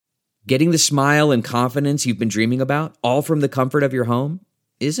Getting the smile and confidence you've been dreaming about, all from the comfort of your home,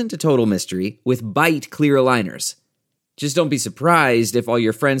 isn't a total mystery with Bite clear aligners. Just don't be surprised if all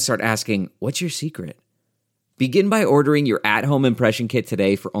your friends start asking, "What's your secret?" Begin by ordering your at-home impression kit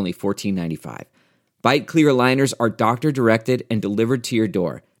today for only $14.95. Bite clear aligners are doctor-directed and delivered to your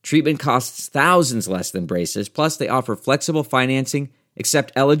door. Treatment costs thousands less than braces, plus they offer flexible financing,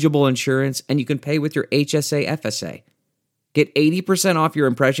 accept eligible insurance, and you can pay with your HSA FSA. Get 80% off your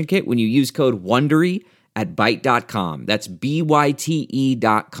impression kit when you use code WONDERY at Byte.com. That's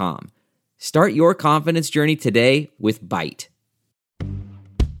BYTE.com. Start your confidence journey today with Byte.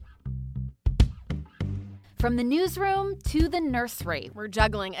 From the newsroom to the nursery, we're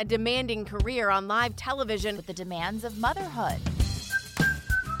juggling a demanding career on live television with the demands of motherhood.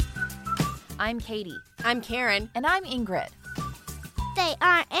 I'm Katie. I'm Karen. And I'm Ingrid. They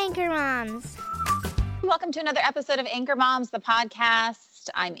are AnchorMOMS. Welcome to another episode of AnchorMOMS, the podcast.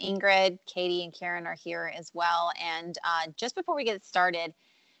 I'm Ingrid. Katie and Karen are here as well. And just before we get started,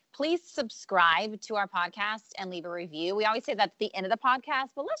 please subscribe to our podcast and leave a review. We always say that at the end of the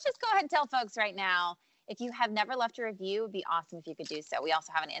podcast, but let's just go ahead and tell folks right now, if you have never left a review, it would be awesome if you could do so. We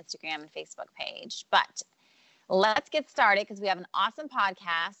also have an Instagram and Facebook page. But let's get started because we have an awesome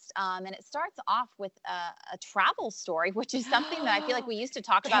podcast. And it starts off with a travel story, which is something that I feel like we used to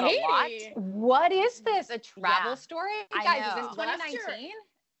talk about a lot. What is this? A travel story? I Guys, know. Is this 2019?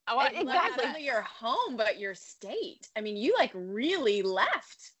 Oh, exactly. Not only your home, but your state. I mean, you like really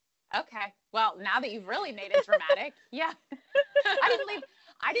left. Okay. Well, now that you've really made it dramatic. Yeah.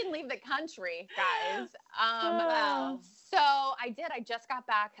 I didn't leave the country, guys. So I did. I just got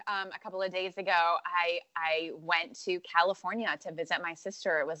back a couple of days ago. I went to California to visit my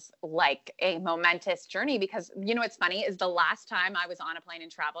sister. It was like a momentous journey because, you know what's funny is the last time I was on a plane and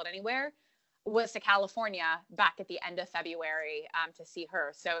traveled anywhere was to California back at the end of February to see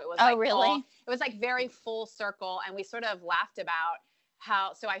her. So it was it was like very full circle. And we sort of laughed about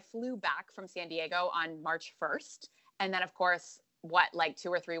so I flew back from San Diego on March 1st. And then of course, like 2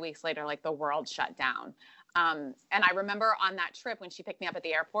 or 3 weeks later, like the world shut down. And I remember on that trip when she picked me up at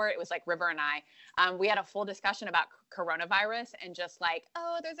the airport, it was like River and I, we had a full discussion about coronavirus and just like,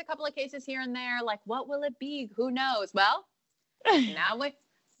 oh, there's a couple of cases here and there. Like, what will it be? Who knows? Well, now we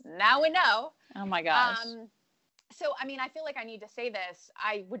know. Oh my gosh. So, I mean, I feel like I need to say this.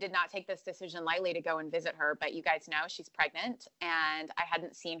 I did not take this decision lightly to go and visit her, but you guys know she's pregnant and I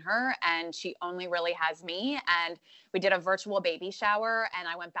hadn't seen her and she only really has me. And we did a virtual baby shower and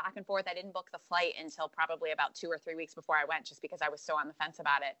I went back and forth. I didn't book the flight until probably about 2 or 3 weeks before I went, just because I was so on the fence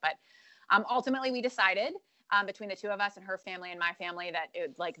about it. But ultimately we decided between the two of us and her family and my family that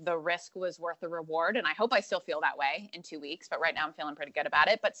the risk was worth the reward. And I hope I still feel that way in 2 weeks, but right now I'm feeling pretty good about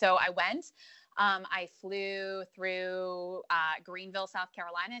it. But so I went. I flew through Greenville, South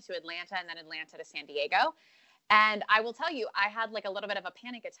Carolina to Atlanta and then Atlanta to San Diego. And I will tell you, I had like a little bit of a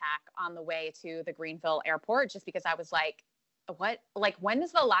panic attack on the way to the Greenville airport, just because I was like, when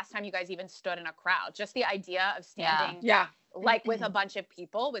is the last time you guys even stood in a crowd? Just the idea of standing like with a bunch of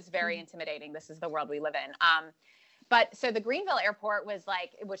people was very intimidating. This is the world we live in. But so the Greenville airport was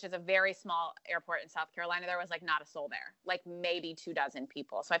which is a very small airport in South Carolina. There was like not a soul there, like maybe 24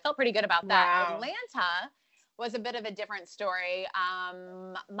 people. So I felt pretty good about that. Wow. Atlanta was a bit of a different story,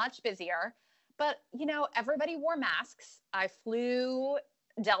 much busier, but you know, everybody wore masks. I flew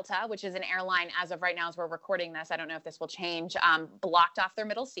Delta, which is an airline as of right now, as we're recording this, I don't know if this will change, blocked off their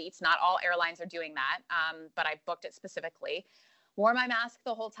middle seats. Not all airlines are doing that. But I booked it specifically, wore my mask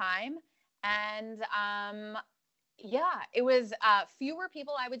the whole time. And, it was fewer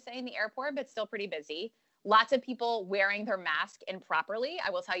people, I would say, in the airport, but still pretty busy. Lots of people wearing their mask improperly. I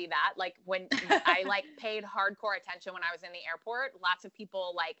will tell you that. Like when I paid hardcore attention when I was in the airport, lots of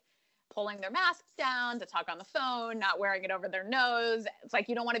people pulling their masks down to talk on the phone, not wearing it over their nose. It's like,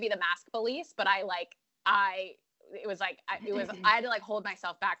 you don't want to be the mask police, but I had to hold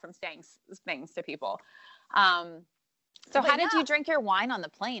myself back from saying things to people. So how did you drink your wine on the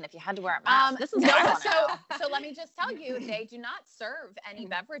plane if you had to wear a mask? This is so let me just tell you, they do not serve any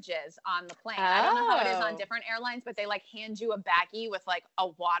beverages on the plane. I don't know how it is on different airlines, but they hand you a baggie with a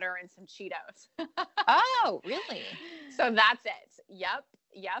water and some Cheetos. Oh, really? So that's it. Yep.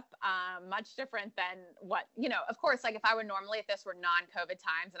 Much different than what, of course, if this were non-COVID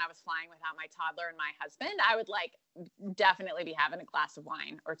times and I was flying without my toddler and my husband, I would definitely be having a glass of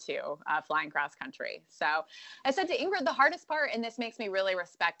wine or two, flying cross country. So I said to Ingrid, the hardest part, and this makes me really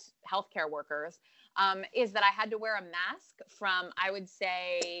respect healthcare workers, is that I had to wear a mask from, I would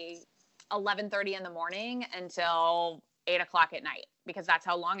say 11:30 in the morning until 8 o'clock at night, because that's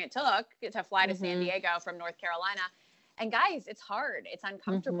how long it took to fly to San Diego from North Carolina. And guys, it's hard. It's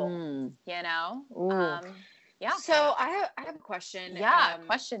uncomfortable, you know? Yeah. So I have a question. Yeah.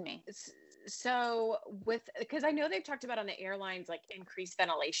 Question me. So because I know they've talked about on the airlines, like increased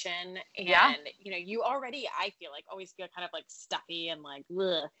ventilation and, you know, you already, I feel like always feel kind of like stuffy and like,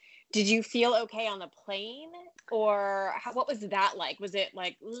 ugh. Did you feel okay on the plane or what was that like? Was it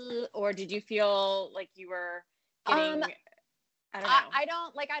like, ugh, or did you feel like you were getting, I don't know.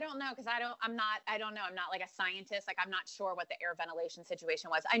 I don't know. Cause I'm not like a scientist. Like, I'm not sure what the air ventilation situation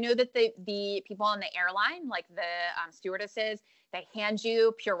was. I know that the people on the airline, like the stewardesses, they hand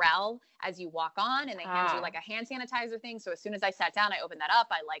you Purell as you walk on, and they hand you like a hand sanitizer thing. So as soon as I sat down, I opened that up.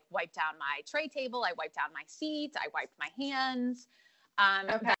 I like wiped down my tray table. I wiped down my seat. I wiped my hands.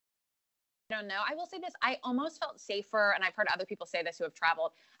 Okay. I don't know. I will say this. I almost felt safer, and I've heard other people say this who have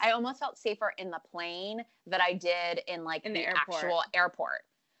traveled. I almost felt safer in the plane than I did in like the actual airport.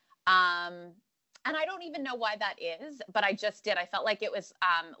 And I don't even know why that is, but I just did. I felt like it was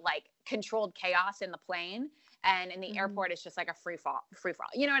like controlled chaos in the plane, and in the airport, it's just like a free fall.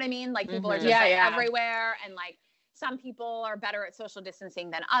 You know what I mean? Like people are just everywhere, and like some people are better at social distancing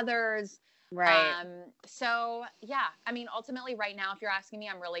than others. Right. So yeah, I mean, ultimately right now, if you're asking me,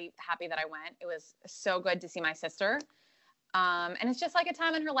 I'm really happy that I went. It was so good to see my sister. And it's just like a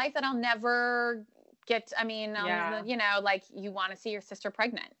time in her life that I'll never get. I mean, you know, like you want to see your sister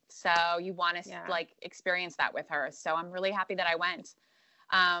pregnant. So you want to like experience that with her. So I'm really happy that I went.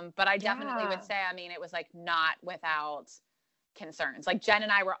 But I definitely would say, I mean, it was like not without concerns. Like Jen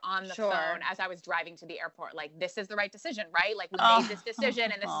and I were on the phone as I was driving to the airport. Like, this is the right decision, right? Like we made this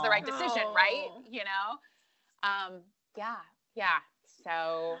decision and this is the right decision, right? You know? Yeah.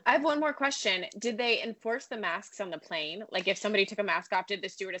 So I have one more question. Did they enforce the masks on the plane? Like if somebody took a mask off, did the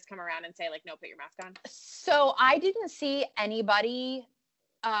stewardess come around and say like, no, put your mask on? So I didn't see anybody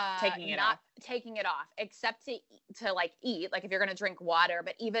taking it off except to like eat, like if you're going to drink water,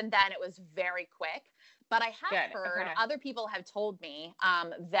 but even then it was very quick. But I have heard other people have told me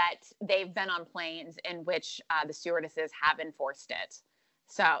that they've been on planes in which the stewardesses have enforced it.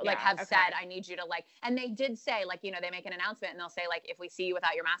 So like have said, I need you to like, and they did say like, you know, they make an announcement and they'll say like, if we see you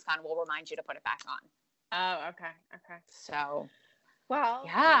without your mask on, we'll remind you to put it back on. Oh, okay. So, well,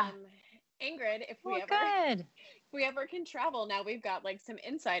 yeah. Ingrid, if we ever can travel, now we've got like some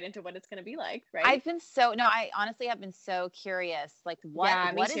insight into what it's going to be like, right? I honestly have been so curious. Like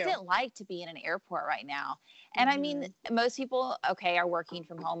what is it like to be in an airport right now? And I mean, most people, are working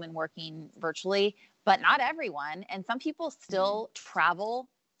from home and working virtually, but not everyone. And some people still travel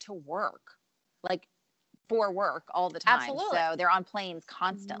to work, like for work all the time. Absolutely. So they're on planes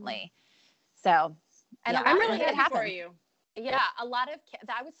constantly. So, and I'm really happy for you. Yeah, a lot of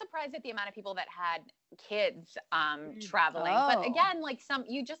I was surprised at the amount of people that had kids traveling. But again, like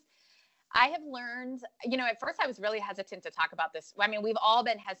I have learned, you know, at first I was really hesitant to talk about this. I mean, we've all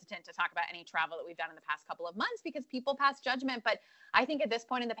been hesitant to talk about any travel that we've done in the past couple of months because people pass judgment. But I think at this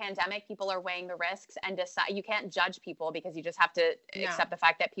point in the pandemic, people are weighing the risks and decide. You can't judge people because you just have to accept the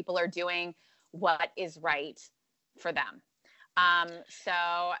fact that people are doing what is right for them. So,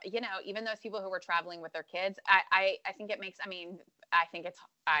 you know, even those people who were traveling with their kids, I think I think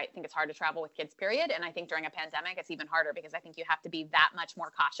it's hard to travel with kids, period. And I think during a pandemic, it's even harder because I think you have to be that much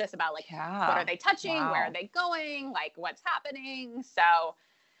more cautious about like, what are they touching? Wow. Where are they going? Like what's happening? So,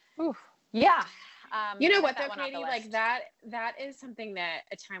 yeah. You know what though, Katie, like that is something that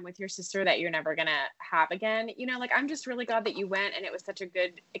a time with your sister that you're never going to have again. You know, like I'm just really glad that you went and it was such a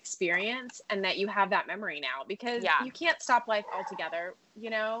good experience and that you have that memory now because you can't stop life altogether, you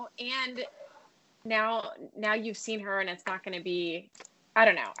know, and now you've seen her and it's not going to be, I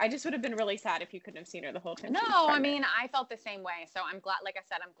don't know. I just would have been really sad if you couldn't have seen her the whole time. No, I mean, I felt the same way. So I'm glad, like I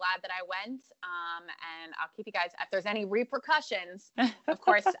said, I'm glad that I went. And I'll keep you guys, if there's any repercussions, of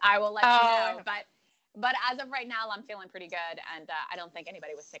course, I will let you know. But as of right now, I'm feeling pretty good. And I don't think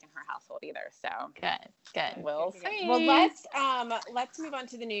anybody was sick in her household either. So good. We'll see. Well, let's move on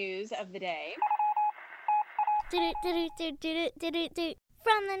to the news of the day.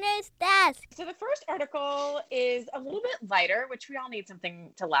 From the news desk. So the first article is a little bit lighter, which we all need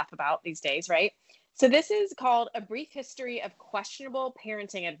something to laugh about these days, right? So this is called A Brief History of Questionable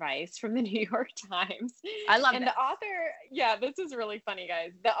Parenting Advice from the New York Times. I love it. And the author, this is really funny,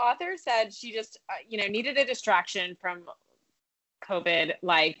 guys. The author said she just, needed a distraction from COVID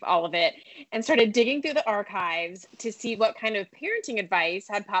life, all of it, and started digging through the archives to see what kind of parenting advice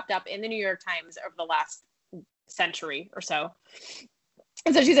had popped up in the New York Times over the last century or so.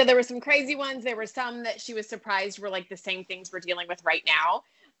 And so she said there were some crazy ones. There were some that she was surprised were like the same things we're dealing with right now.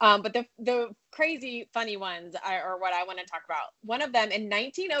 But the crazy funny ones are what I want to talk about. One of them in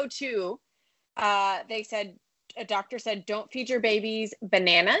 1902, they said, a doctor said, don't feed your babies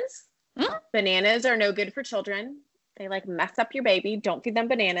bananas. Bananas are no good for children. They like mess up your baby. Don't feed them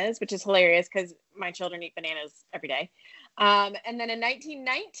bananas, which is hilarious because my children eat bananas every day. And then in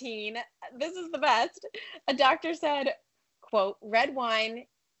 1919, this is the best. A doctor said, quote, red wine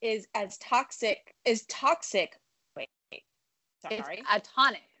is toxic. Wait, sorry. It's a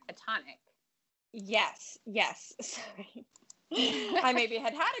tonic. Yes. Sorry. I maybe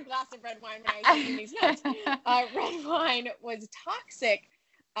had a glass of red wine when I was reading these notes. Red wine was toxic,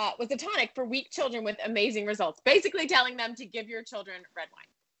 was a tonic for weak children with amazing results. Basically telling them to give your children red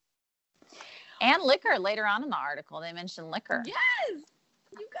wine. And liquor later on in the article. They mentioned liquor. Yes.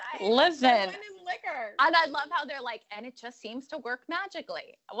 You guys. Listen. Red wine and liquor. And I love how they're like, and it just seems to work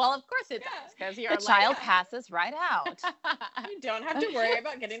magically. Well, of course it does, because you're The child passes right out. You don't have to worry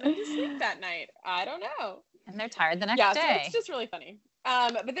about getting them to sleep that night. I don't know. And they're tired the next So day. it's just really funny.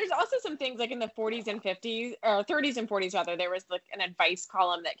 But there's also some things like in the 40s and 50s, or 30s and 40s rather, there was like an advice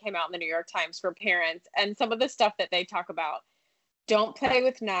column that came out in the New York Times for parents. And some of the stuff that they talk about, don't play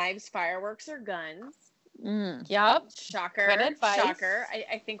with knives, fireworks, or guns. Yep. Shocker. Good advice. Shocker.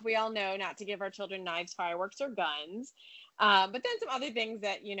 I think we all know not to give our children knives, fireworks, or guns. But then some other things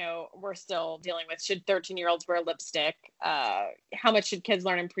that, we're still dealing with. Should 13-year-olds wear lipstick? How much should kids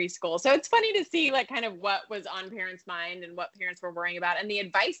learn in preschool? So it's funny to see like kind of what was on parents' mind and what parents were worrying about and the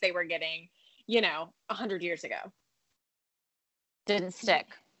advice they were getting, 100 years ago. Didn't stick.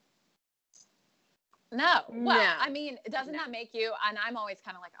 No. Well, No. I mean, doesn't that make you, and I'm always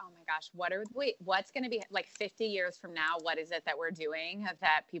kind of like, oh my gosh, what's going to be like 50 years from now? What is it that we're doing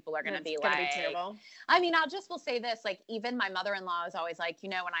that people are going to be like, be terrible. I mean, will say this, like even my mother-in-law is always like,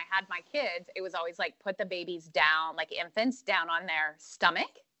 when I had my kids, it was always like, put the babies down, like infants down on their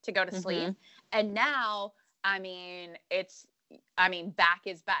stomach to go to sleep. And now, back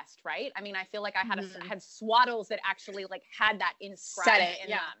is best, right? I mean, I feel like I had swaddles that actually like had that inscribed in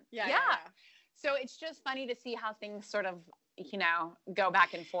them. Yeah. So it's just funny to see how things sort of, go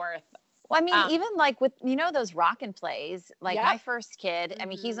back and forth. Well, I mean, even like with, those rock and plays, like my first kid, I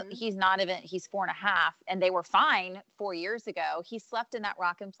mean, he's 4.5 and they were fine 4 years ago. He slept in that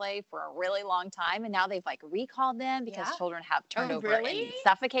rock and play for a really long time. And now they've like recalled them because children have turned over and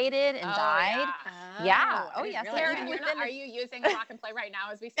suffocated and died. Yeah. Oh, yes. Karen, are you using rock and play right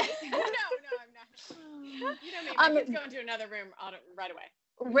now as we speak? No, I'm not. My kid's going to another room right away.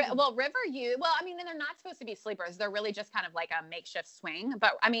 Well, River, and they're not supposed to be sleepers. They're really just kind of like a makeshift swing.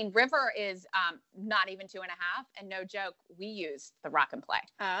 But I mean, River is not even 2.5. And no joke, we used the rock and play.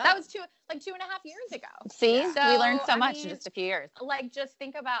 That was 2.5 years ago. See, we learned so much in just a few years. Like, just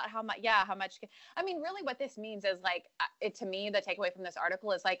think about how much, really what this means is like, to me, the takeaway from this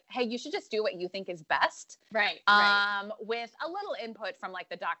article is like, hey, you should just do what you think is best. Right. With a little input from like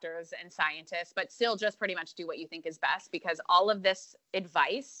the doctors and scientists, but still just pretty much do what you think is best, because all of this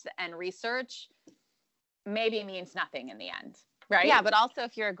advice and research maybe means nothing in the end. Right. Yeah. But also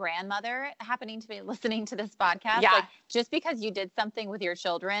if you're a grandmother happening to be listening to this podcast, like just because you did something with your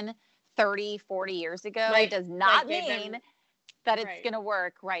children 30, 40 years ago, does not mean that it's going to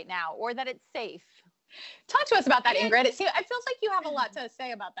work right now or that it's safe. Talk to us about that, Ingrid. It feels like you have a lot to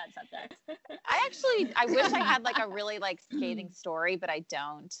say about that subject. I wish I had like a really like scathing story, but I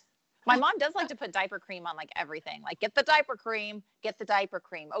don't. My mom does like to put diaper cream on like everything. Like, get the diaper cream, get the diaper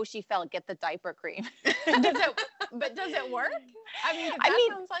cream. Oh, she fell, get the diaper cream. Does it work? I mean,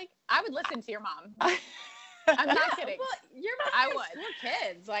 sounds like I would listen to your mom. I'm not kidding. Well, your mom, we're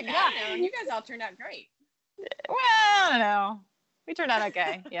kids. Like, I don't know. And you guys all turned out great. Well, I don't know. We turned out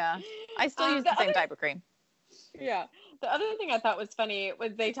okay. Yeah. I still use the same diaper cream. Yeah. The other thing I thought was funny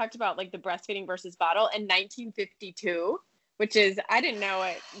was they talked about like the breastfeeding versus bottle in 1952. Which is, I didn't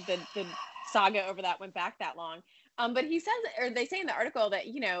know the saga over that went back that long. But he says, or they say in the article that,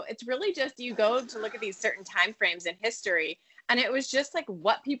 it's really just, you go to look at these certain time frames in history, and it was just like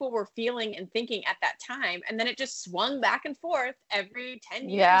what people were feeling and thinking at that time. And then it just swung back and forth every 10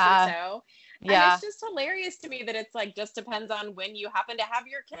 years or so. And it's just hilarious to me that it's like, just depends on when you happen to have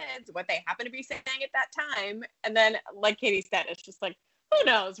your kids, what they happen to be saying at that time. And then like Katie said, it's just like, who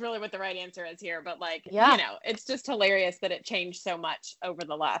knows really what the right answer is here, but like, it's just hilarious that it changed so much over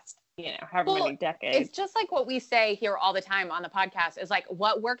the last, however many decades. It's just like what we say here all the time on the podcast is like,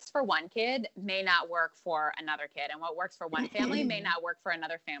 what works for one kid may not work for another kid, and what works for one family may not work for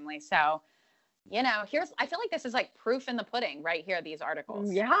another family. So, I feel like this is like proof in the pudding right here, these articles.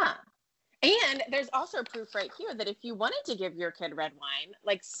 Yeah. And there's also proof right here that if you wanted to give your kid red wine,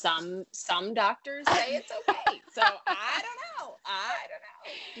 like some doctors say it's okay. So I don't know.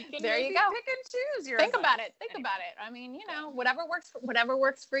 You can There you maybe go. pick and choose your Think advice. about it. Think about it. I mean, whatever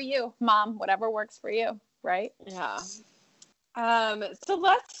works for you, Mom, whatever works for you, right? Yeah. So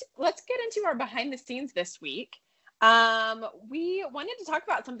let's get into our behind the scenes this week. We wanted to talk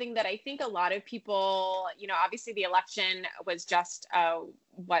about something that I think a lot of people, obviously the election was just a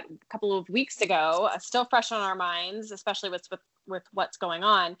couple of weeks ago, still fresh on our minds, especially with what's going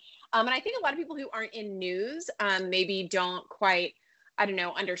on. And I think a lot of people who aren't in news maybe don't quite, I don't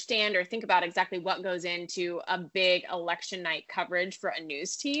know, understand or think about exactly what goes into a big election night coverage for a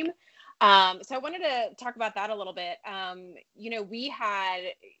news team. So I wanted to talk about that a little bit. We had,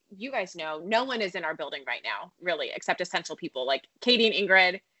 you guys know, no one is in our building right now, really, except essential people like Katie and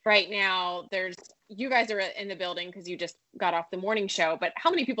Ingrid. Right now, you guys are in the building because you just got off the morning show, but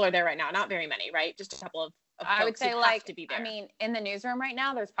how many people are there right now? Not very many, right? Just a couple of I would say have to be there. I mean, in the newsroom right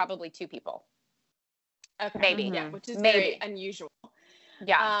now, there's probably 2 people. Okay. Maybe. Yeah, which is Maybe. very unusual.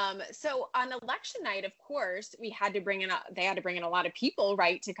 Yeah. So on election night, of course, they had to bring in a lot of people,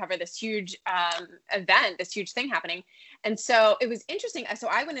 right, to cover this huge event, this huge thing happening. And so it was interesting. So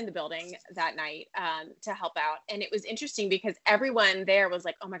I went in the building that night to help out. And it was interesting because everyone there was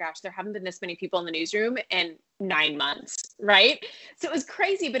like, oh my gosh, there haven't been this many people in the newsroom in 9 months, right? So it was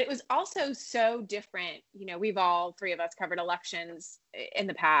crazy, but it was also so different. We've all 3 of us covered elections in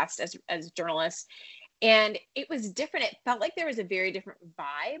the past as journalists. And it was different. It felt like there was a very different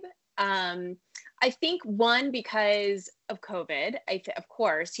vibe. I think one, because of COVID, of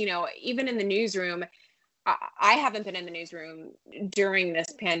course, even in the newsroom, I haven't been in the newsroom during this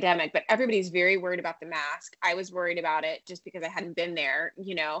pandemic, but everybody's very worried about the mask. I was worried about it just because I hadn't been there,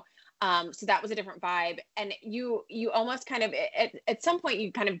 so that was a different vibe. And you almost kind of, at some point,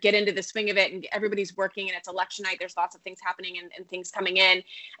 you kind of get into the swing of it and everybody's working and it's election night. There's lots of things happening and things coming in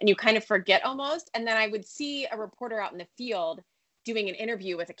and you kind of forget almost. And then I would see a reporter out in the field doing an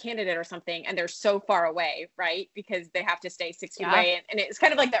interview with a candidate or something, and they're so far away, right? Because they have to stay 6 feet away. And it's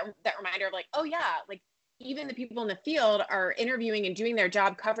kind of like that reminder of like, oh yeah, like even the people in the field are interviewing and doing their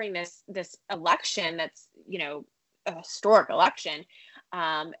job covering this election that's, a historic election.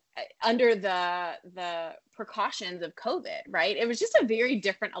 Under the precautions of COVID, right? It was just a very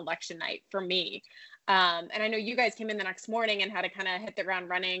different election night for me. And I know you guys came in the next morning and had to kind of hit the ground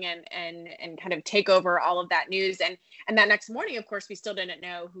running and kind of take over all of that news. And that next morning, of course, we still didn't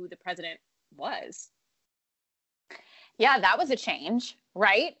know who the president was. Yeah, that was a change,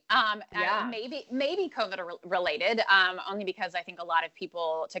 right? Yeah. Maybe COVID related, only because I think a lot of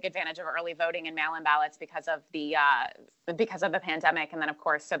people took advantage of early voting and mail-in ballots because of the pandemic, and then of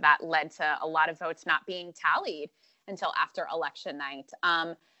course, so that led to a lot of votes not being tallied until after election night.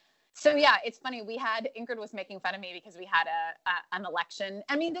 So yeah, it's funny. Ingrid was making fun of me because we had an election.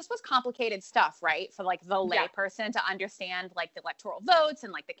 I mean, this was complicated stuff, right? For like the lay person to understand like the electoral votes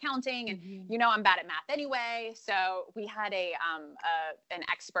and like the counting. And I'm bad at math anyway. So we had an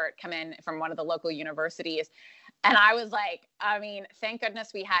expert come in from one of the local universities. And I was like, I mean, thank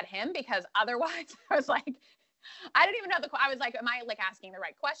goodness we had him, because otherwise I was like, I didn't even know I was like, am I like asking the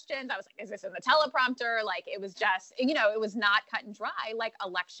right questions? I was like, is this in the teleprompter? Like, it was just, it was not cut and dry like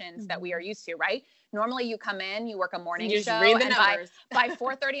elections that we are used to, right? Normally you come in, you work a morning show, and by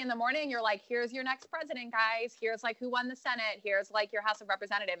 4:30 in the morning, you're like, here's your next president, guys. Here's like who won the Senate. Here's like your House of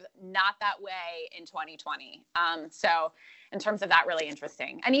Representatives. Not that way in 2020. So in terms of that, really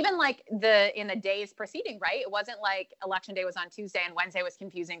interesting. And even like in the days preceding, right? It wasn't like election day was on Tuesday and Wednesday was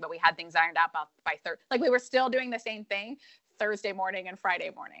confusing, but we had things ironed out by Thursday. Like we were still doing the same thing Thursday morning and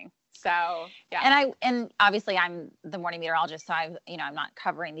Friday morning. So yeah. And obviously I'm the morning meteorologist, so I'm not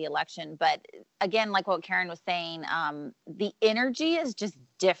covering the election, but again, like what Karen was saying, the energy is just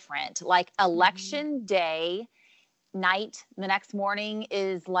different. Like election day night, the next morning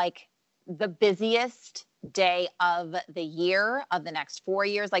is like the busiest day of the year of the next 4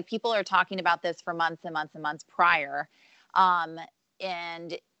 years. Like people are talking about this for months and months and months prior.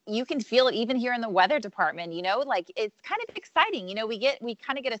 And you can feel it even here in the weather department, like it's kind of exciting. We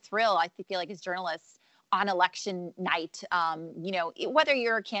kind of get a thrill, I feel like, as journalists on election night, whether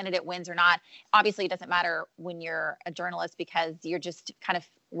your candidate wins or not. Obviously, it doesn't matter when you're a journalist because you're just kind of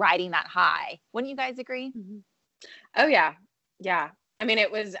riding that high. Wouldn't you guys agree? Oh, yeah. Yeah. I mean, I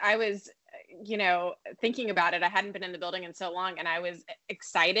was thinking about it. I hadn't been in the building in so long, and I was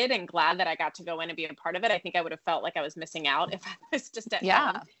excited and glad that I got to go in and be a part of it. I think I would have felt like I was missing out if I was just at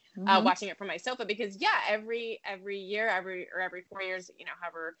home watching it from my sofa, because every year, every 4 years,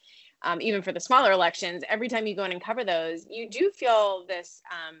 however, even for the smaller elections, every time you go in and cover those, you do feel this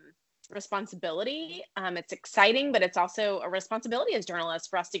responsibility. It's exciting, but it's also a responsibility as journalists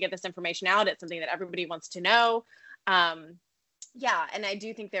for us to get this information out. It's something that everybody wants to know. Yeah, and I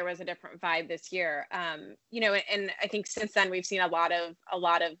do think there was a different vibe this year. And I think since then we've seen a lot of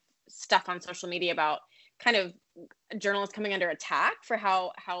stuff on social media about kind of journalists coming under attack for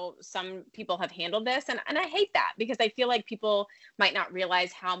how some people have handled this, and I hate that, because I feel like people might not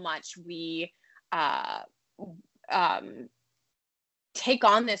realize how much we take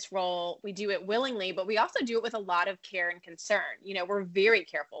on this role. We do it willingly, but we also do it with a lot of care and concern. We're very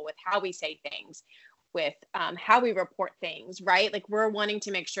careful with how we say things, with how we report things, right? Like, we're wanting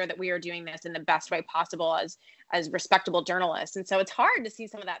to make sure that we are doing this in the best way possible as respectable journalists. And so it's hard to see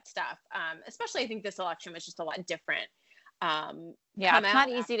some of that stuff, especially I think this election was just a lot different. Yeah, it's not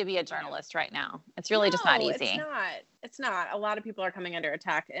easy to be a journalist right now. It's really just not easy. It's not. A lot of people are coming under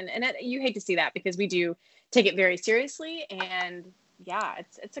attack, and you hate to see that, because we do take it very seriously. And yeah,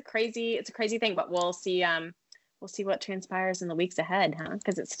 it's a crazy thing, but we'll see what transpires in the weeks ahead, huh?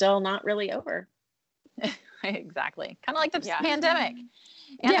 Because it's still not really over. Exactly. Kind of like the pandemic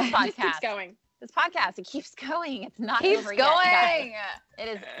and this podcast. It keeps going. This podcast, it keeps going. It's not keeps over going. Yet,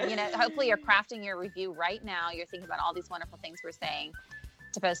 guys. It is, hopefully you're crafting your review right now. You're thinking about all these wonderful things we're saying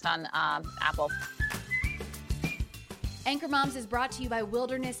to post on Apple. Anchor Moms is brought to you by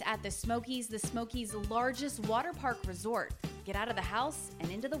Wilderness at the Smokies' largest water park resort. Get out of the house and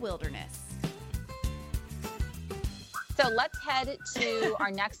into the wilderness. So let's head to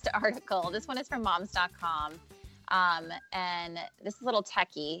our next article. This one is from moms.com. And this is a little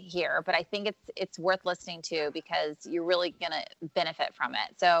techie here, but I think it's worth listening to, because you're really going to benefit from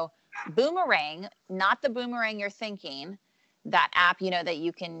it. So Boomerang, not the Boomerang you're thinking, that app, that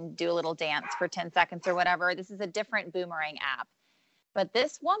you can do a little dance for 10 seconds or whatever. This is a different Boomerang app. But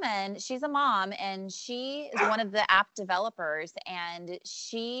this woman, she's a mom, and she is one of the app developers. And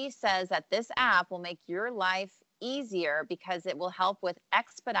she says that this app will make your life easier because it will help with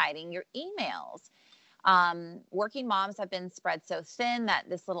expediting your emails. Working moms have been spread so thin that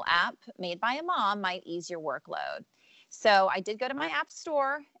this little app made by a mom might ease your workload. So I did go to my app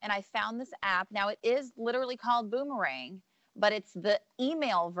store and I found this app. Now, it is literally called Boomerang, but it's the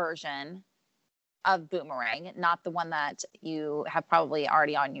email version of Boomerang, not the one that you have probably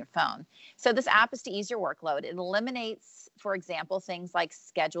already on your phone. So this app is to ease your workload. It eliminates, for example, things like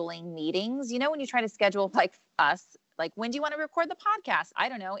scheduling meetings. When you try to schedule, like us, like, when do you want to record the podcast? I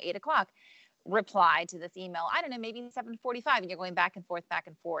don't know, 8:00. Reply to this email, I don't know, maybe 7:45, and you're going back and forth.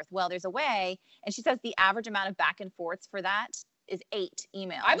 Well, there's a way, and she says the average amount of back and forths for that is 8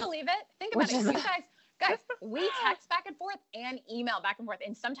 emails. I believe it. Think about it. You guys, we text back and forth and email back and forth,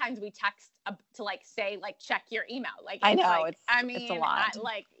 and sometimes we text to say check your email. I know, it's a lot.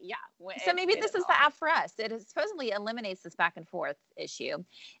 So maybe this is the app for us. It supposedly eliminates this back and forth issue.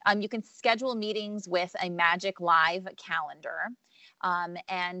 You can schedule meetings with a Magic Live calendar.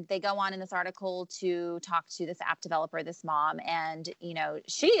 And they go on in this article to talk to this app developer, this mom. And,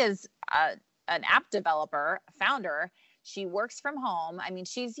 she is an app developer, founder. She works from home. I mean,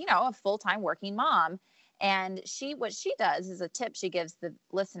 she's, a full-time working mom. And what she does is a tip she gives the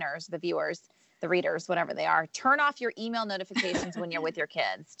listeners, the viewers, the readers, whatever they are. Turn off your email notifications when you're with your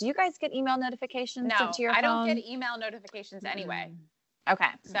kids. Do you guys get email notifications sent to your phone? I don't get email notifications anyway. Okay.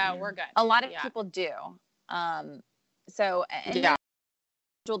 So we're good. A lot of people do.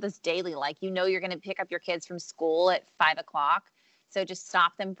 Schedule this daily, you're going to pick up your kids from school at 5:00. So just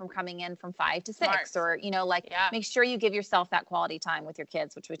stop them from coming in from 5 to 6, or, make sure you give yourself that quality time with your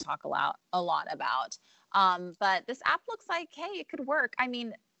kids, which we talk a lot about. But this app looks like, hey, it could work. I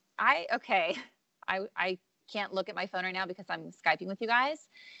mean, I can't look at my phone right now because I'm Skyping with you guys.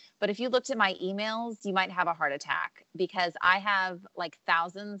 But if you looked at my emails, you might have a heart attack, because I have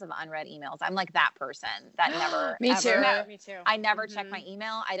thousands of unread emails. I'm like that person that never. Me too. No, me too. I never check my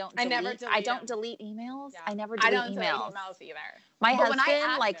email. I don't delete emails. Yeah. I never delete emails. Delete emails either. My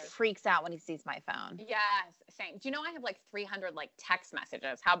husband freaks out when he sees my phone. Yes, same. Do you know I have 300 text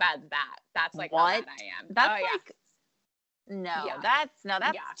messages? How bad is that? That's what? How bad I am. That's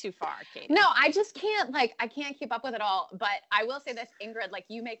that's too far, Katie. No, I just can't I can't keep up with it all. But I will say this, Ingrid,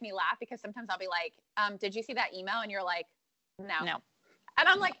 you make me laugh, because sometimes I'll be like, did you see that email? And you're like, no. And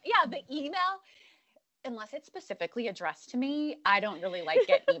I'm like, yeah, the email, unless it's specifically addressed to me, I don't really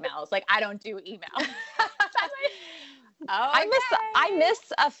get emails. I don't do email. I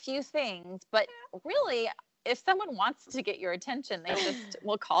miss a few things, but really, if someone wants to get your attention, they just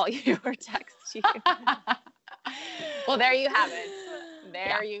will call you or text you. Well, there you have it.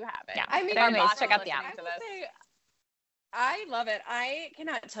 You have it. Yeah. I mean, anyways, check out the app. I love it. I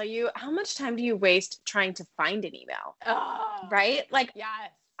cannot tell you, how much time do you waste trying to find an email? Oh, right?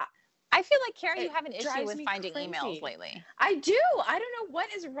 Yes. I feel like, Karen, you It have an issue drives with me finding crazy. emails lately. I do. I don't know what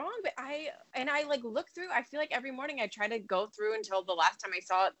is wrong, but I like look through. I feel like every morning I try to go through until the last time I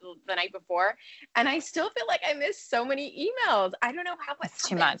saw it the night before, and I still feel like I missed so many emails. I don't know how it It's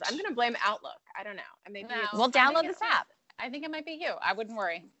too happens. much. I'm gonna blame Outlook. I don't know. Maybe No. it's- Well, I think download it's this app. I think it might be you. I wouldn't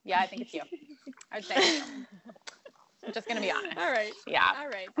worry. Yeah, I think it's you. I'd say it's you. I'm just going to be honest. All right. Yeah. All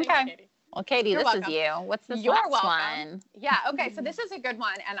right. Thanks, Okay. Katie. Well, Katie, You're this welcome. is you. What's this You're last welcome. one? Yeah. Okay. So this is a good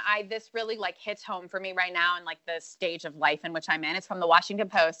one. And this really like hits home for me right now in like the stage of life in which I'm in. It's from the Washington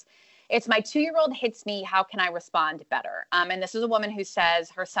Post. It's my 2-year-old hits me. How can I respond better? And this is a woman who says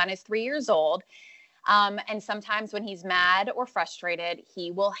her son is 3 years old. And sometimes when he's mad or frustrated,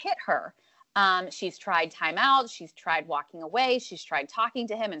 he will hit her. She's tried timeout. She's tried walking away. She's tried talking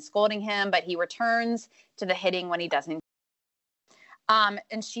to him and scolding him, but he returns to the hitting when he doesn't.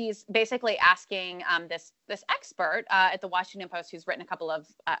 And she's basically asking this expert at the Washington Post, who's written a couple of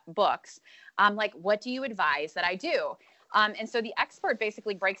books, like, what do you advise that I do? And so the expert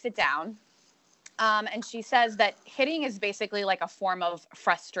basically breaks it down. And she says that hitting is basically like a form of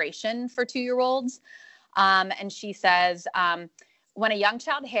frustration for 2-year-olds. And she says, when a young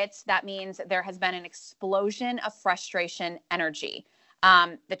child hits, that means there has been an explosion of frustration energy.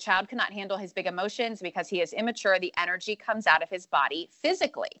 The child cannot handle his big emotions because he is immature. The energy comes out of his body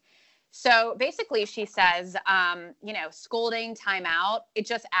physically. So basically she says, scolding, timeout, it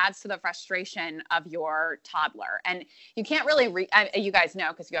just adds to the frustration of your toddler. And you can't really, you guys know,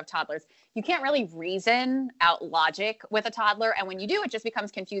 because you have toddlers, you can't really reason out logic with a toddler. And when you do, it just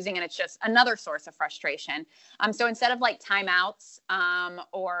becomes confusing and it's just another source of frustration. So instead of like timeouts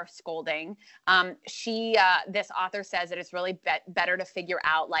or scolding, this author says that it's really better to figure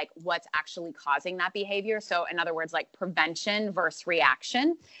out like what's actually causing that behavior. So in other words, like prevention versus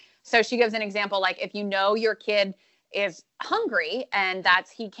reaction. So she gives an example, like if you know your kid is hungry and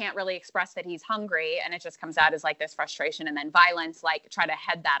he can't really express that he's hungry and it just comes out as like this frustration and then violence, like try to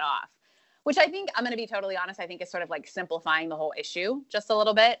head that off, which I think, I'm going to be totally honest, I think is sort of like simplifying the whole issue just a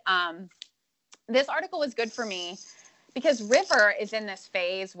little bit. This article was good for me because River is in this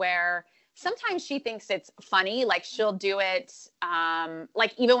phase where sometimes she thinks it's funny. Like she'll do it,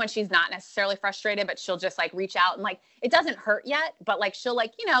 like even when she's not necessarily frustrated, but she'll just like reach out and like, it doesn't hurt yet, but like, she'll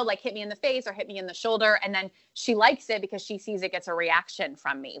like, like hit me in the face or hit me in the shoulder. And then she likes it because she sees it gets a reaction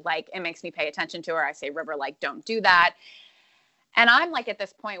from me. Like it makes me pay attention to her. I say, River, like, don't do that. And I'm like at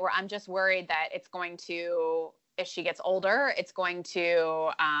this point where I'm just worried that it's going to, if she gets older, it's going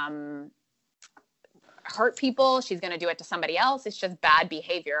to, hurt people. She's going to do it to somebody else. It's just bad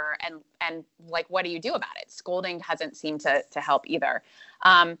behavior. And like, what do you do about it? Scolding hasn't seemed to help either.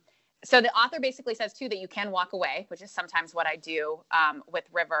 So the author basically says too, that you can walk away, which is sometimes what I do, with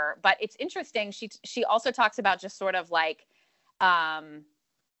River, but it's interesting. She also talks about just sort of like,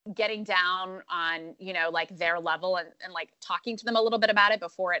 getting down on, like their level and like talking to them a little bit about it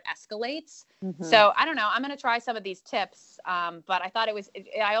before it escalates. Mm-hmm. So I don't know, I'm going to try some of these tips. But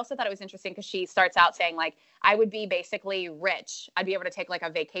I also thought it was interesting because she starts out saying like, I would be basically rich. I'd be able to take like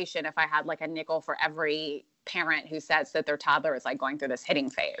a vacation if I had like a nickel for every parent who says that their toddler is like going through this hitting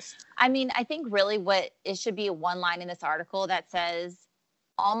phase. I mean, I think really it should be one line in this article that says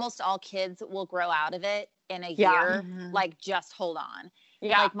almost all kids will grow out of it in a year. Mm-hmm. Like just hold on.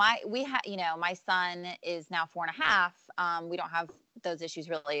 Yeah. Like my son is now 4.5. We don't have those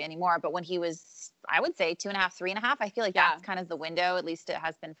issues really anymore, but when he was, I would say 2.5, 3.5, I feel like that's kind of the window, at least it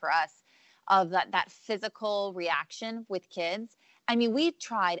has been for us, of that physical reaction with kids. I mean, we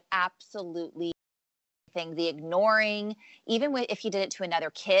tried absolutely everything, the ignoring, even if he did it to another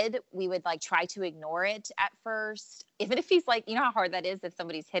kid, we would like try to ignore it at first. Even if he's like, how hard that is if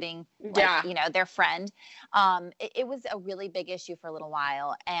somebody's hitting, like, their friend. It was a really big issue for a little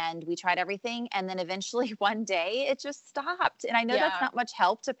while and we tried everything. And then eventually one day it just stopped. And I know that's not much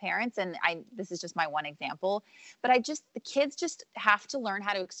help to parents. And this is just my one example, but the kids just have to learn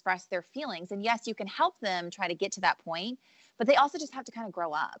how to express their feelings. And yes, you can help them try to get to that point, but they also just have to kind of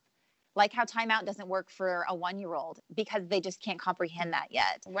grow up. Like how timeout doesn't work for a 1-year-old because they just can't comprehend that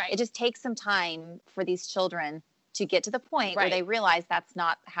yet. Right. It just takes some time for these children to get to the point where they realize that's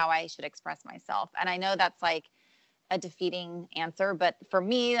not how I should express myself. And I know that's like a defeating answer, but for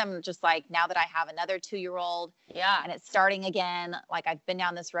me, I'm just like, now that I have another 2-year-old and it's starting again, like I've been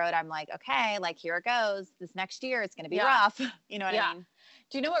down this road, I'm like, okay, like here it goes. This next year, it's going to be rough. You know what I mean?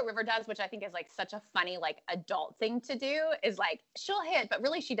 Do you know what River does, which I think is like such a funny, like adult thing to do is like, she'll hit, but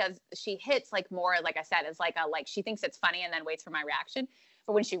really she hits like more, like I said, is like she thinks it's funny and then waits for my reaction.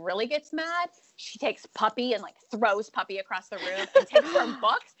 But when she really gets mad, she takes Puppy and like throws Puppy across the room and takes her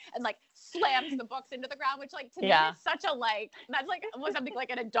books and like slams the books into the ground, which like to me is such a like, that's like almost something like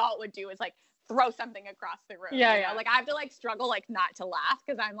an adult would do, is like throw something across the room. Yeah, you know? Like I have to like struggle like not to laugh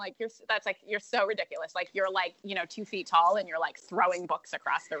because I'm like, you're so ridiculous. Like you're like, 2 feet tall and you're like throwing books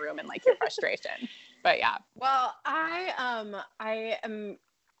across the room in like your frustration. But yeah. Well, I am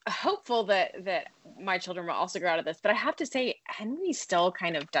hopeful that my children will also grow out of this, but I have to say Henry still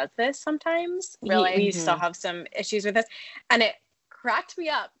kind of does this sometimes. Really? We still have some issues with this, and it cracked me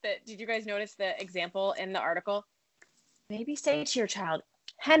up that, did you guys notice the example in the article? Maybe say to your child,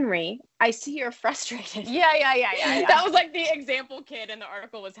 Henry, I see you're frustrated. Yeah. That was like the example kid in the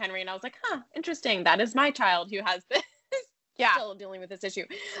article was Henry, and I was like, interesting, that is my child who has this. Still dealing with this issue.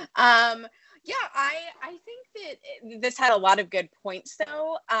 I think that this had a lot of good points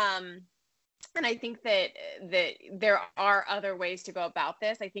though. And I think that there are other ways to go about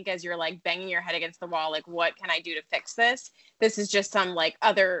this. I think as you're like banging your head against the wall, like, what can I do to fix this? This is just some like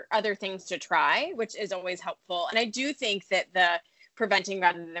other things to try, which is always helpful. And I do think that the preventing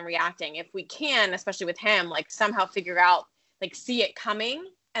rather than reacting, if we can, especially with him, like somehow figure out, like see it coming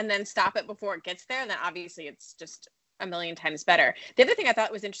and then stop it before it gets there, then obviously it's just a million times better. The other thing I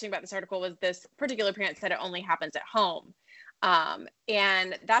thought was interesting about this article was this particular parent said it only happens at home.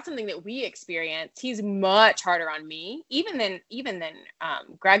 And that's something that we experience. He's much harder on me, even than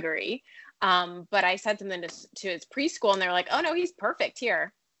Gregory. But I said something to his preschool and they're like, oh no, he's perfect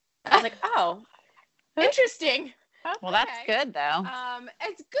here. I was like, oh, interesting. Well, that's good though.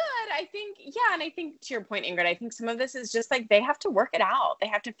 It's good. I think, and I think to your point, Ingrid, I think some of this is just like, they have to work it out. They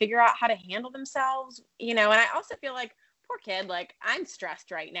have to figure out how to handle themselves, and I also feel like, poor kid, like I'm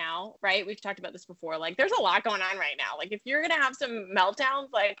stressed right now, right? We've talked about this before. Like there's a lot going on right now. Like if you're going to have some meltdowns,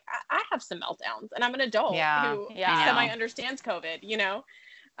 like I have some meltdowns and I'm an adult who semi understands COVID,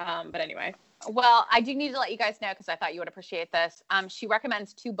 but anyway. Well, I do need to let you guys know, because I thought you would appreciate this. She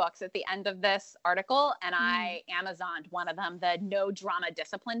recommends 2 books at the end of this article, and I Amazoned one of them, the No Drama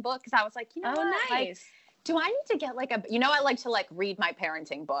Discipline book, because I was like, what? Nice. Like, do I need to get like I like to like read my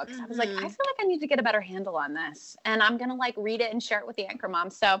parenting books. I was like, I feel like I need to get a better handle on this, and I'm gonna like read it and share it with the Anchor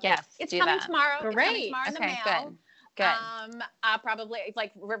Mom. So yes, it's coming tomorrow. Great. It's coming tomorrow in the mail. Good. Probably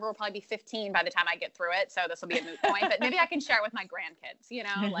like River will probably be 15 by the time I get through it, so this will be a moot point. But maybe I can share it with my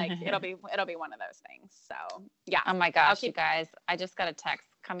grandkids. Like it'll be one of those things. So yeah. Oh my gosh, you guys! I just got a text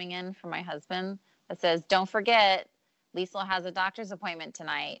coming in from my husband that says, "Don't forget, Liesl has a doctor's appointment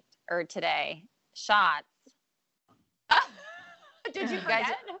today. Shots." Did you guys?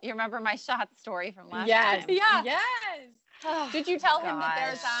 forget? You remember my shot story from last Yes. time? Yeah. Yes. Did you tell him that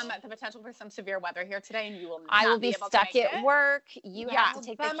there's the potential for some severe weather here today, and you will not I will be able stuck to make at it? work. You have to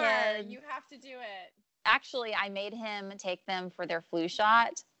take the Bummer. kids. You have to do it. Actually, I made him take them for their flu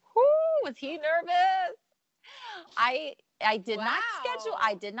shot. Whoo, was he nervous? I did not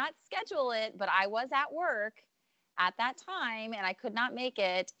schedule it, but I was at work at that time and I could not make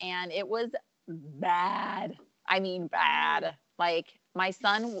it, and it was bad. I mean bad. Like my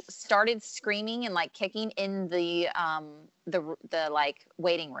son started screaming and like kicking in the like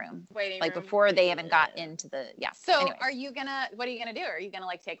waiting room. Before they even got into the So anyways. what are you gonna do? Are you gonna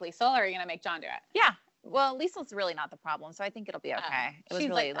like take Liesl, or are you gonna make John do it? Yeah. Well, Liesl's really not the problem, so I think it'll be okay. It was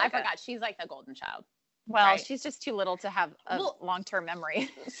really I forgot. She's like the golden child. Well, right? she's just too little to have a long-term memory.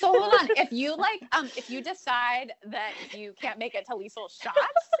 So hold on. If you like, if you decide that you can't make it to Liesl's shots,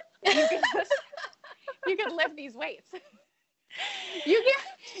 you can lift these weights. You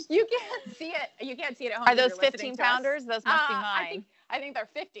can't see it. You can't see it at home. Are those 15 pounders? Those must be mine. I think they're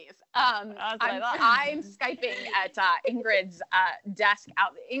 50s. I'm Skyping at Ingrid's desk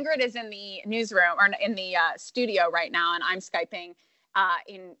out. Ingrid is in the newsroom or in the studio right now, and I'm Skyping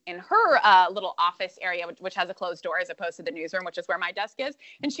in her little office area, which has a closed door as opposed to the newsroom, which is where my desk is.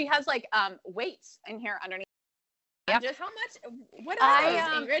 And she has like weights in here underneath. Yep. Just how much? What are those,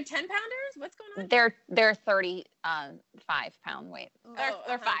 Ingrid? 10 pounders? What's going on? They're 35-pound weight.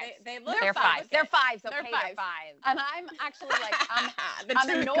 They're fives. They look. They're fives. They're fives. Okay, They're they're fives. fives. And I'm actually like, I'm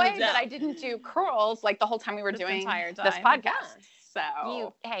truth annoyed comes that out. I didn't do curls like the whole time we were doing entire this time. podcast.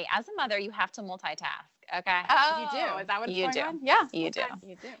 So Hey, as a mother, you have to multitask. Okay. Oh, You do. Is that what's You going do. on? Yeah. You do.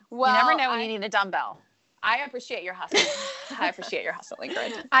 You do. Well, You never know when you need a dumbbell. I appreciate your hustle. I appreciate your hustle,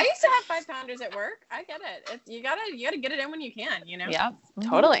 Ingrid. I used to have 5 pounders at work. I get it. You gotta get it in when you can. Yep.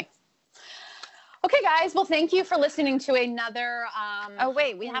 Totally. Okay, guys. Well, thank you for listening to another. Oh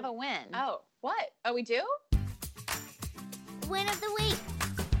wait, we have a win. Oh, what? Oh, we do? Win of the week.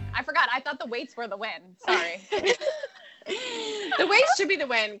 I forgot. I thought the weights were the win. Sorry. The weights should be the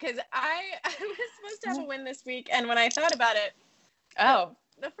win, because I was supposed to have a win this week, and when I thought about it, Oh,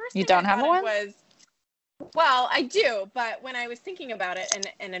 The first you thing don't I have thought one? of was, well, I do, but when I was thinking about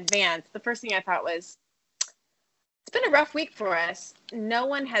it in advance, the first thing I thought was, it's been a rough week for us. No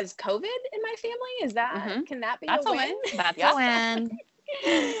one has COVID in my family. Is that, can that be That's a win? That's a win.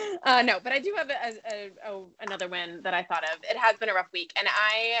 No, but I do have another win that I thought of. It has been a rough week, and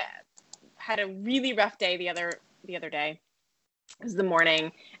I had a really rough day the other day. It was the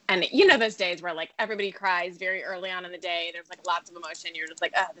morning, and you know those days where like everybody cries very early on in the day. There's like lots of emotion. You're just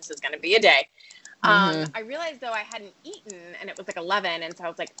like, oh, this is going to be a day. I realized though I hadn't eaten, and it was like 11, and so I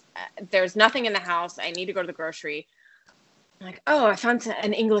was like, there's nothing in the house. I need to go to the grocery. I'm like, oh, I found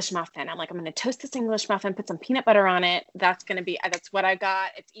an English muffin. I'm like, I'm going to toast this English muffin, put some peanut butter on it. That's what I got.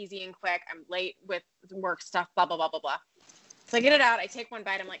 It's easy and quick. I'm late with work stuff, blah, blah, blah, blah, blah. So I get it out. I take one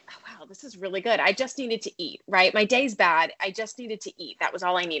bite. I'm like, oh, wow, this is really good. I just needed to eat, right? My day's bad. I just needed to eat. That was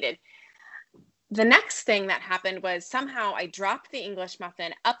all I needed. The next thing that happened was somehow I dropped the English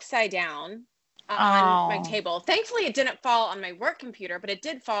muffin upside down on my table. Thankfully, it didn't fall on my work computer, but it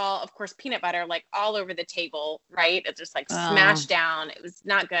did fall, of course, peanut butter, like all over the table, right? It just like smashed down. It was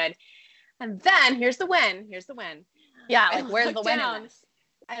not good. And then here's the win. Yeah, like where's the win in this?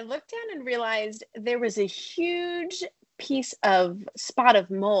 I looked down and realized there was a huge piece of spot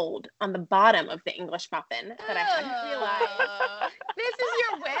of mold on the bottom of the English muffin that I hadn't realized. This is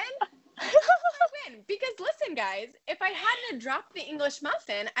your win? Win. Because listen, guys, if I hadn't dropped the English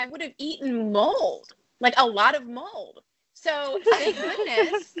muffin, I would have eaten mold, like a lot of mold. So thank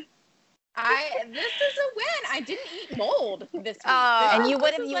goodness, this is a win. I didn't eat mold this week. And you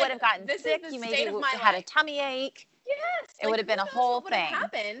would have gotten sick. You maybe had a tummy ache. Yes, it would have been a whole thing.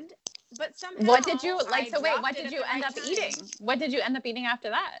 Happened, but somehow. What did you like? So wait, what did you end up eating? What did you end up eating after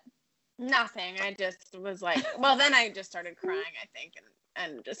that? Nothing. I just was like, well, then I just started crying, I think,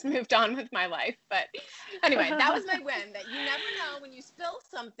 and just moved on with my life. But anyway, that was my win, that you never know when you spill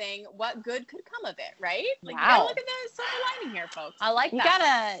something what good could come of it, right? Like, you gotta look at the silver lining here, folks. I like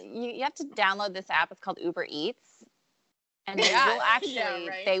that. You have to download this app. It's called Uber Eats. And they will actually,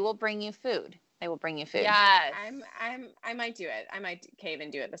 they will bring you food. They will bring you food. Yes. I might do it. I might cave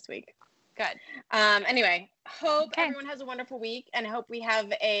and do it this week. Good. Anyway, hope everyone has a wonderful week, and hope we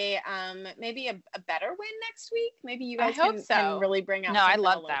have a maybe a better win next week. Maybe you guys can really bring out. No, I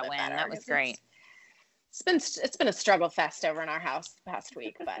loved that win. That was great. It's been a struggle fest over in our house the past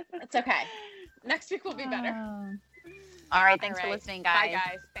week, but it's okay. Next week will be better. All right. Thanks for listening, guys. Bye,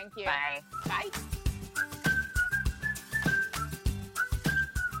 guys. Thank you. Bye. Bye.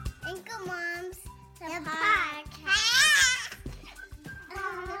 AnchorMOMS, the podcast.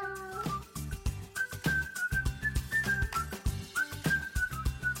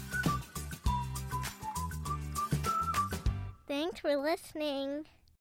 Thanks for listening.